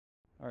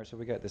Alright, so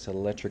we got this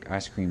electric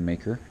ice cream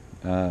maker,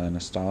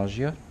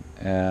 Nostalgia.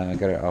 I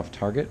got it off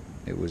Target.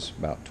 It was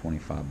about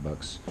 25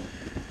 bucks.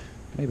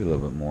 Maybe a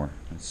little bit more.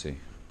 Let's see.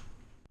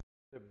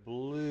 The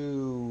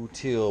blue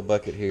teal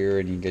bucket here,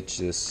 and you get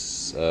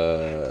this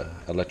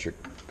electric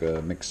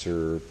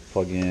mixer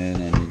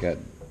plug-in, and you got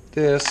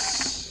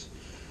this,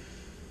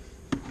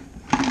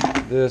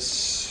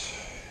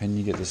 and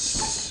you get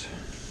this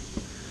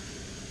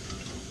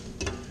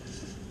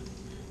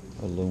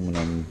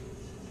aluminum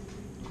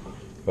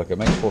bucket. It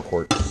makes 4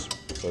 quarts.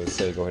 So I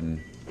say go ahead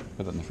and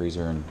put it in the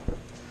freezer. And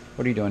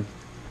what are you doing?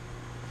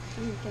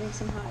 I'm getting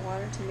some hot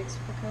water to mix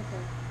with the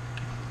cocoa.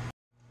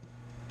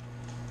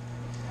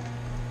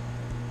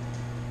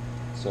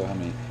 So how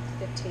many?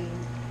 15.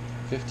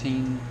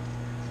 15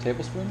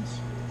 tablespoons?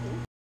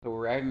 Mm-hmm. So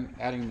we're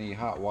adding the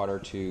hot water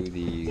to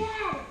the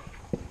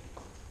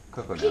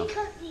cocoa now. We can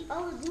cut the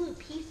other little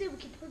pieces. We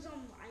can put it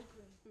on the ice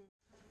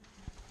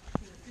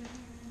cream.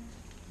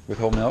 With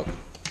whole milk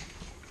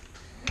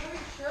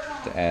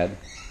to add.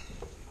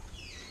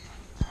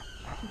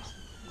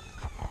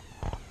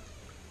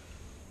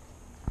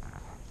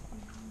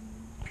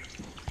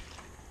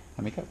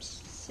 How many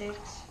cups? 6.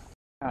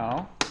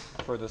 Now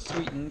for the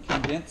sweetened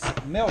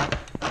condensed milk.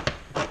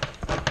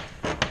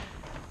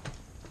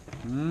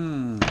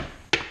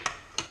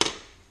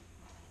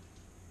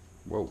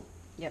 Whoa.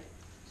 Yep.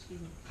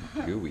 Excuse me.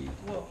 Gooey.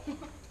 Whoa.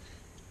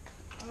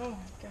 Oh my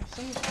gosh,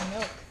 so much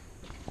milk.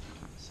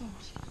 So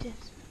much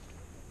condensed.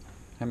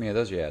 How many of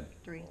those you had?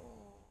 3.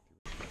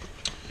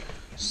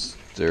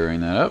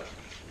 Stirring that up.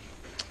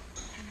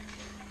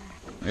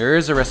 There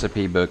is a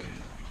recipe book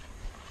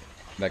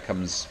that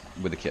comes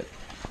with the kit.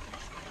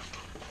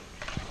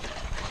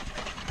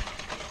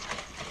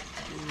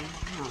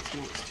 Now it's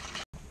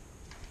mixed.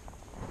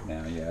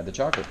 Now you add the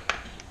chocolate.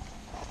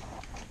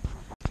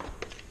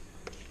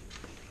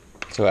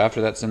 So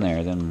after that's in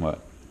there, then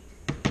what?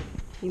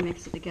 You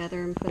mix it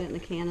together and put it in the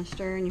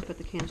canister, and you put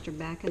the canister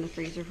back in the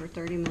freezer for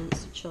 30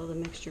 minutes to chill the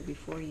mixture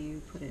before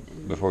you put it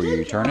in. Before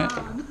you turn it?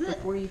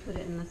 Before you put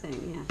it in the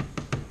thing, yeah.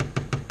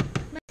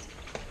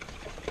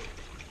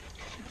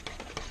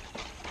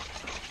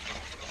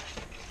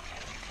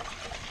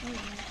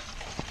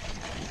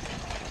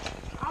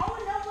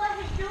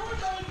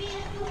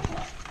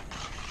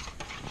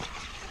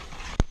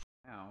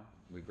 Now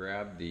we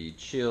grab the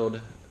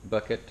chilled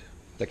bucket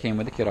that came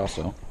with the kit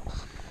also.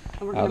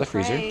 And we're Out of the gonna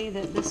freezer. pray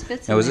that this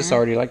fits in Now is this there.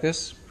 already like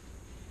this?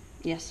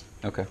 Yes.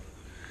 Okay.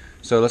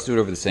 So let's do it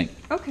over the sink.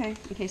 Okay,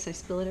 in case I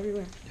spill it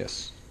everywhere.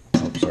 Yes.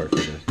 Oh, sorry for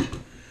this.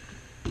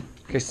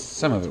 Okay,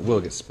 some of it will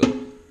get spilled.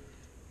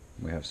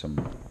 We have some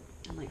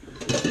I like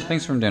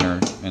things from dinner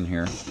in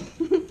here.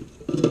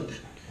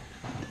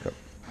 Okay.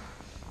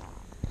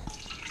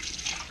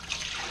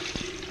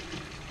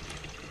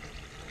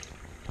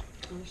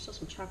 Oh, there's still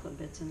some chocolate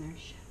bits in there.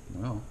 Shit.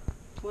 Well,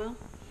 Well,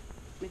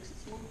 mix it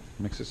some more.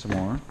 mix it some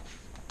more.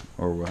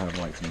 Or we'll have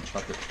like some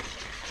chocolate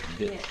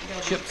bit they'll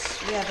be- chips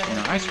Yeah, but in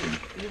our ice cream.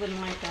 you wouldn't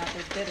like that.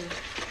 They're bitter.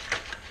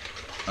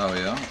 Oh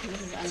yeah?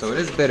 This is So it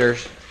is unsweet. bitter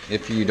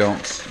if you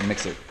don't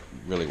mix it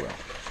really well.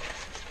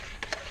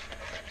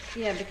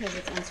 Yeah, because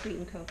it's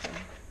unsweetened cocoa.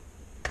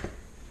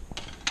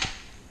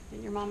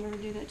 Didn't your mom ever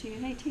do that to you?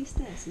 Hey, taste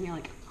this. And you're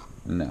like,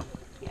 No.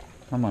 yeah.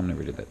 My mom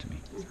never did that to me.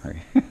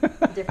 Sorry.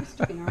 The difference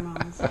between our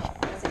moms.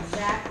 That's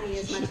exactly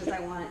as much as I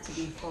want it to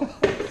be full.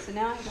 So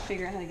now I have to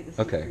figure out how to get this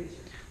in the Okay. freezer.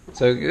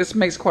 So this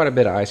makes quite a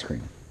bit of ice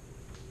cream.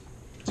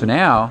 So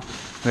now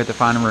we have to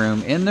find a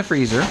room in the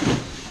freezer.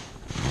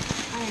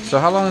 So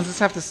how long does this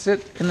have to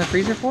sit in the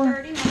freezer for?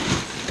 30 minutes.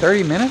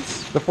 30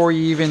 minutes before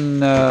you even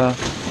What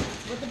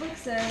the book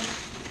says.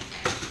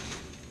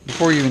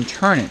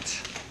 turn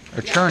it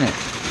or churn it.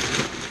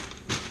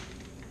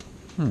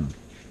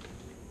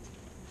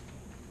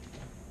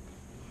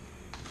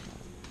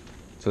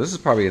 So this is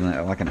probably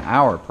like an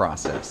hour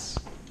process.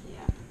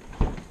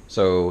 Yeah.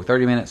 So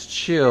 30 minutes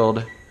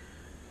chilled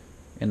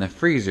in the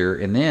freezer,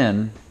 and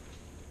then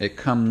it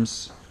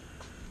comes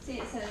See,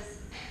 it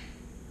says,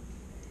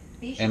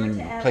 be sure and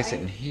to add place it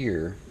in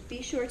here.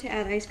 Be sure to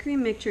add ice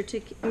cream mixture to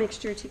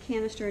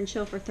canister and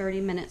chill for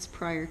 30 minutes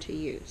prior to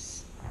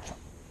use.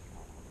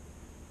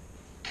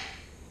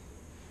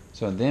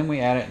 So then we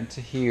add it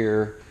into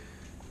here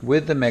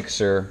with the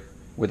mixer,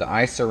 with the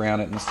ice around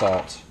it and the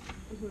salt,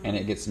 and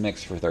it gets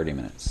mixed for 30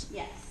 minutes.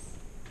 Yes.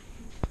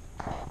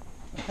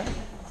 Okay.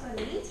 So in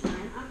the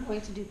meantime, I'm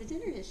going to do the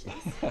dinner dishes.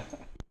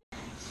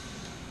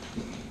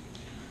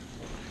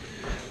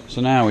 So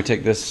now we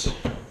take this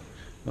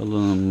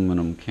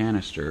aluminum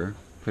canister,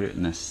 put it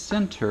in the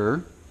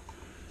center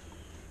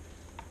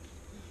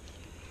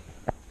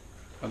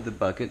of the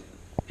bucket.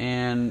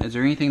 And is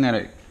there anything that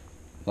it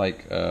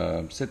like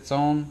sits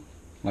on?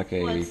 Like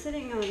a Well, it's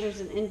sitting on, there's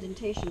an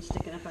indentation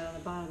sticking up out of the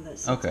bottom that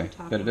sits on okay,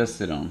 top but it of does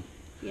sit on.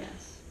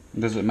 Yes.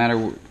 Does it matter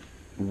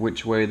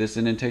which way this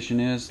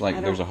indentation is? Like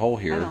I there's a don't- hole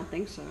here. I don't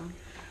think so.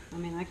 I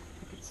mean, I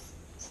could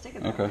stick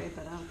it that Okay. way,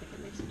 but I don't think it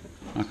makes a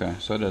difference. Okay,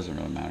 so it doesn't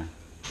really matter.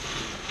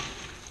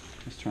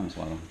 Let's turn this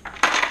light on.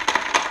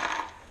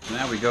 So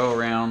now we go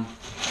around,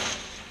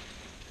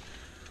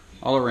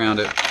 all around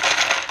it,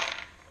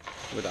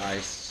 with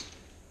ice.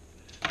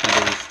 Now,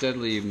 do we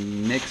steadily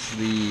mix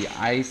the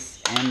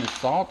ice and the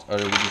salt, or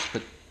do we just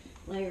put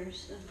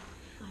Layers of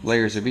ice.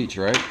 layers of each,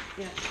 right?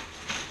 Yeah.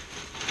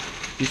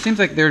 It seems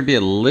like there'd be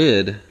a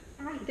lid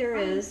There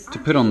is. to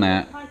put on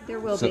that. There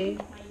will So- be.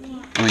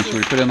 I mean, should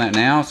we put it on that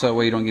now so that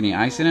way you don't get any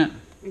ice in it?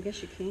 I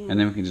guess you can. And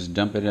then we can just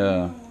dump it, I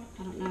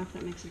don't know if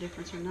that makes a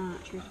difference or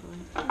not, truthfully.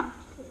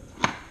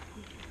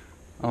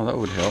 oh, that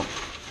would help.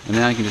 And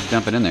then I can just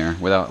dump it in there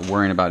without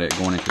worrying about it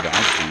going into the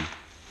ice cream.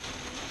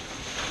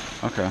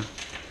 Okay.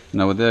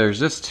 No, there's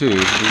this too. We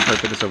can try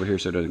to put this over here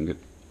so it doesn't get...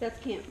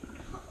 That can't.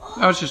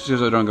 Oh, it's just so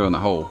it don't go in the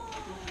hole.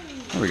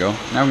 There we go.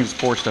 Now we can just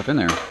pour stuff in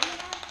there.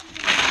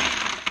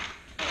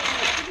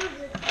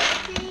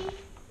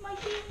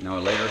 No,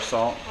 a layer of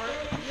salt.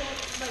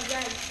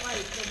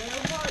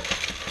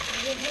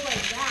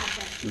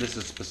 This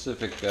is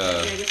specific Yeah,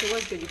 I guess it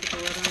was good you put the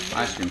lid on.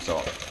 ice cream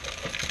salt.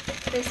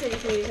 They said you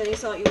can use any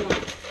salt you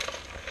want.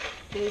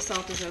 Any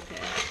salt is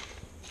okay.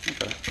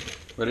 Okay.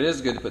 But it is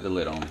good to put the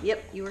lid on.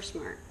 Yep, you were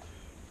smart.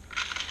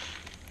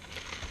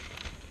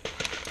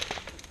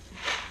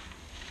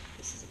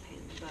 This is a pain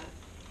in the butt.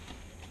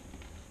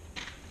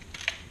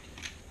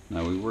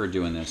 No, we were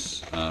doing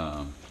this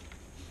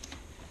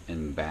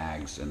in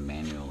bags and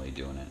manually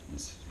doing it,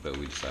 but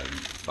we decided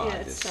to buy Yeah,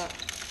 it this.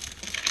 sucked.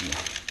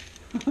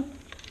 Yeah.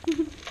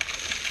 Decided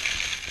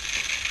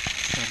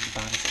to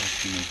buy this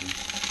ice cream maker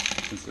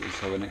since it was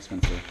so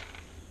inexpensive.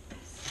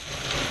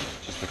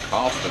 Just the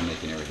cost of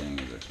making everything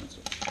is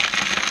expensive.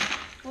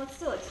 Well, it's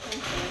still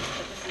expensive,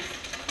 but this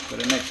is. But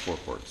it makes 4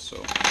 quarts, so.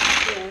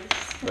 Yeah, this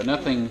is But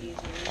nothing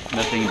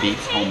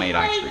beats homemade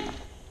ice cream.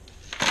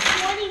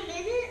 20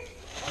 minutes?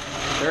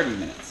 30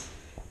 minutes.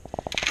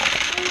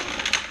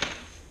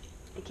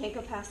 You can't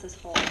go past this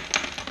hole.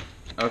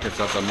 Okay, so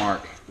that's a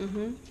mark.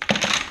 Mm-hmm.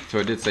 So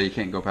it did say you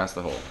can't go past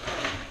the hole.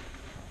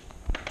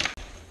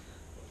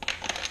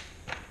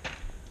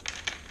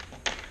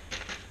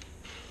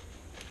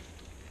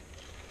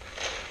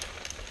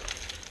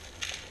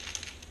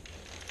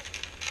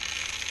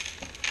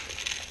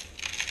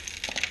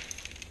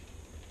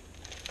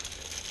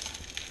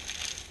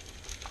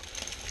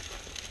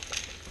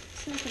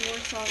 So the more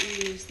salt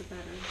you use, the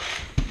better.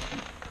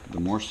 The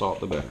more salt,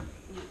 the better.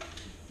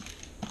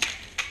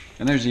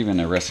 And there's even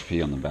a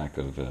recipe on the back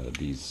of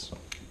these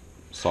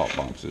salt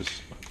boxes.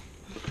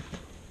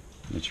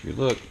 Which if you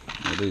look,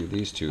 well,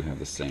 these two have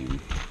the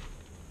same.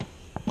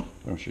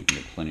 I'm sure you can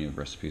get plenty of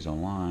recipes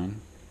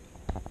online.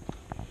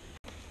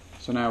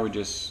 So now we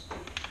just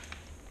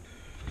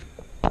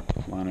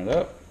line it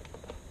up.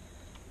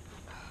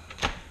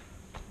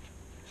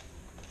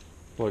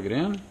 Plug it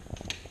in.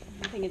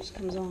 I think it just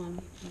comes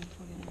on. And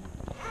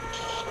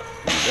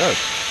it does.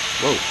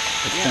 Whoa, it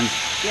Yep. spins.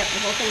 Yep, the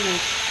whole thing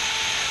moves.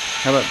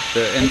 How about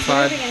the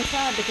inside? It's moving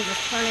inside because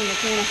it's turning the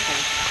canister.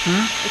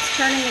 Hmm? It's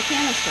turning the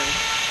canister.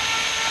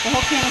 The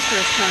whole canister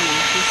is turning.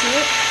 You see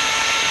it?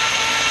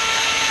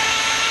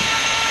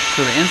 So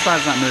the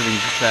inside's not moving,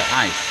 just that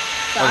ice.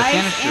 The Oh, the ice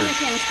canister. and the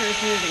canister is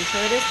moving, so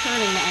it is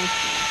turning the ice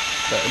cream.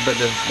 But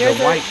the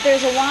white.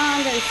 There's a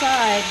wand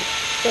inside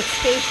that's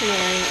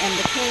stationary, and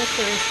the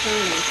canister is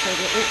turning, so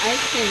the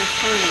ice cream is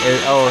turning.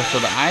 So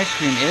the ice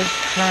cream is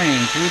turning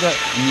through the,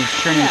 and it's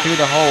turning Yeah. through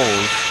the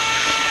holes.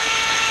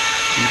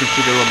 You can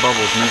see the little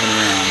bubbles moving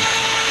around.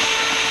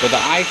 But the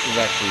ice is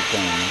actually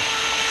turning.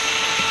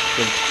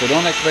 So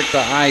don't expect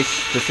the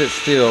ice to sit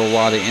still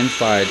while the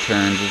inside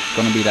turns. It's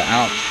going to be the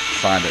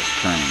outside that's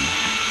turning.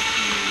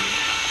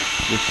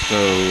 Just so,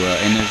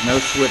 and there's no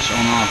switch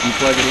on off. You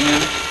plug it in,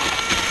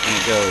 and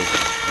it goes.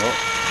 Oh.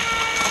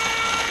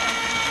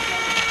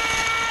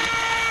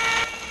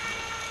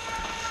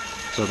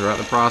 So throughout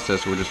the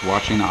process, we're just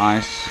watching the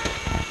ice,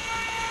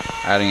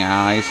 adding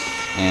ice,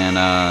 and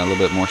a little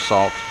bit more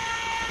salt.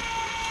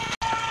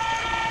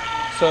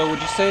 So would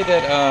you say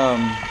that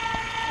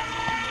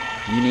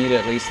you need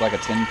at least like a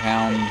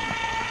 10-pound, At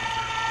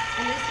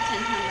least a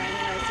 10-pound bag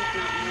of rice, if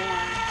not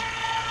more.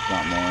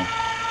 not more?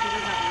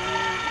 We're about one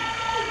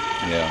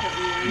out. Yeah.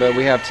 But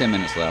we have 10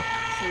 minutes left.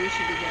 So we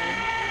should be good.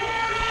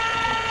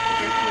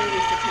 Definitely at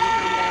least a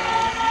 10-pound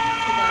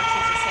bag, 2 boxes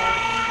of salt.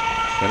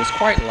 But it's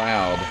quite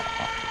loud.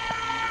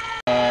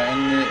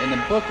 In the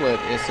booklet,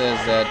 it says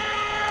that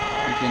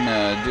you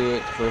can do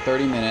it for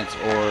 30 minutes,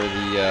 or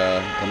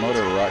the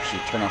motor will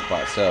actually turn off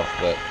by itself.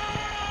 But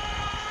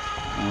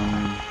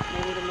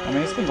Maybe the motor I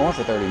mean, it's been going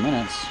for 30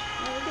 minutes.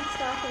 Well, we can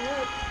stop and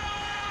look.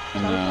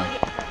 And, Unplug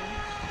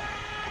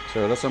it.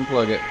 so let's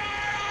unplug it.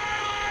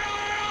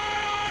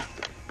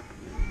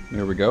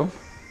 There we go.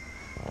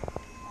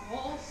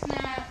 Oh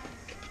snap!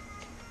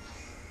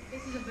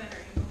 This is a better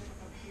angle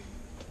from up here.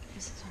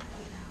 This is all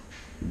laid out.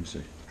 Let me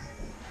see.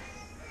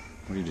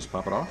 What do you just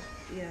pop it off?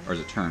 Yeah. Or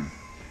does it turn?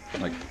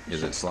 Like,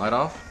 is it slide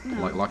off?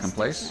 No, Like lock in it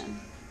place? sticks in.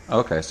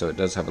 Okay, so it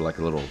does have like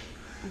a little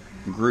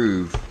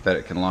groove that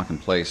it can lock in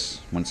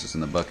place once it's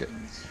in the bucket.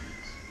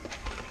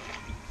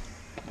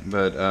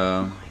 But,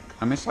 I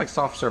mean, it's like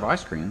soft serve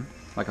ice cream.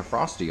 Like a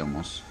Frosty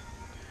almost.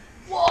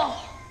 Whoa!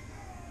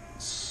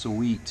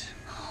 Sweet.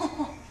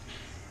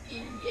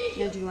 Yay!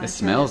 Now, do you want It to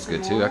smells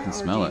good too. I can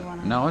smell it.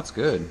 Wanna... No, it's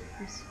good.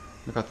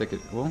 Look how thick it.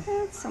 Well,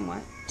 It's somewhat.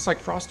 it's like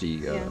Frosty,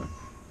 Yeah.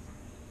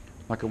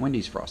 like a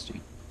Wendy's Frosty.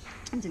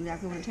 That's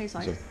exactly what it tastes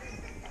like. So-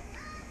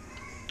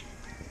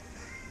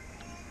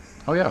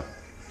 oh yeah.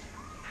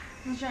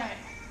 That's right.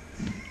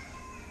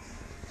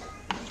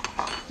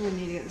 We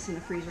need to get this in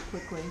the freezer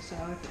quickly, so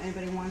if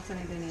anybody wants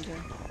any, they need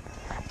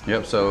to.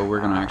 Yep. So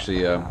we're gonna actually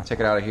take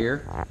it out of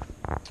here,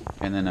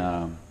 and then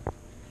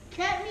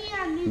Check me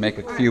on musical. make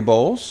a few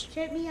bowls,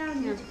 Check me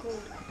on musical.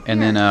 and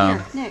then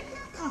Here, Nick.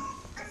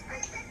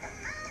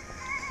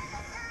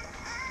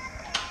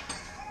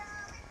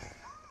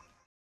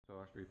 so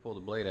after we pull the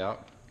blade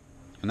out,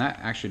 and that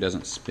actually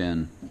doesn't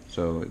spin.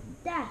 So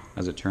Dad.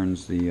 as it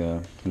turns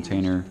the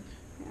container,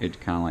 it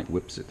kind of like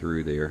whips it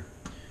through there,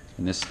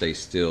 and this stays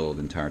still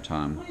the entire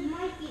time. Where's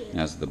Mikey? And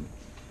as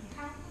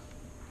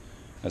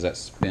that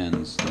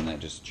spins, then that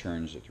just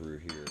churns it through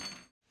here.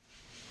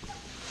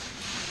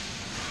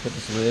 Put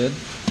this lid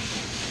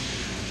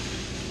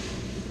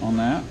on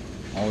that.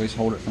 Always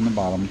hold it from the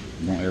bottom.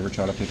 Don't ever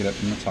try to pick it up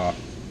from the top.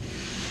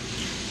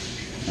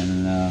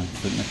 And then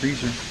put it in the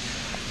freezer.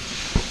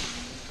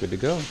 Good to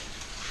go.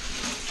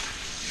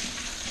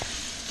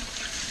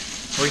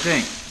 What do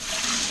you think?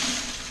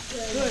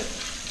 Good.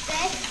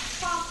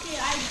 Best pocket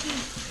I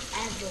think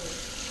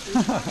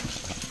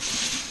ever.